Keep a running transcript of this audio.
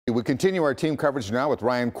We continue our team coverage now with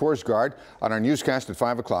Ryan Korsgaard on our newscast at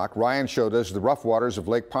 5 o'clock. Ryan showed us the rough waters of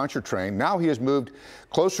Lake Pontchartrain. Now he has moved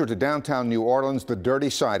closer to downtown New Orleans, the dirty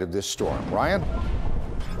side of this storm. Ryan?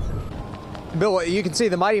 Bill, you can see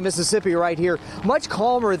the mighty Mississippi right here, much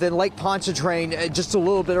calmer than Lake Pontchartrain just a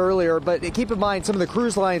little bit earlier. But keep in mind some of the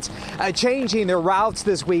cruise lines changing their routes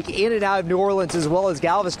this week in and out of New Orleans as well as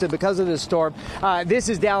Galveston because of this storm. This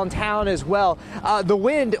is downtown as well. The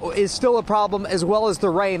wind is still a problem as well as the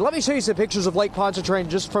rain. Let me show you some pictures of Lake Pontchartrain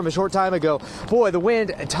just from a short time ago. Boy, the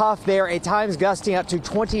wind tough there, at times gusting up to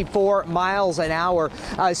 24 miles an hour.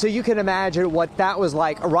 So you can imagine what that was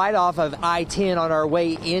like right off of I-10 on our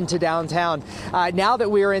way into downtown. Now that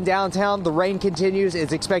we are in downtown, the rain continues.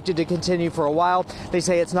 It's expected to continue for a while. They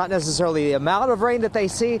say it's not necessarily the amount of rain that they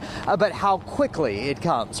see, but how quickly it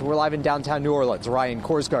comes. We're live in downtown New Orleans. Ryan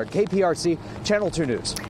Korsgaard, KPRC, Channel 2 News.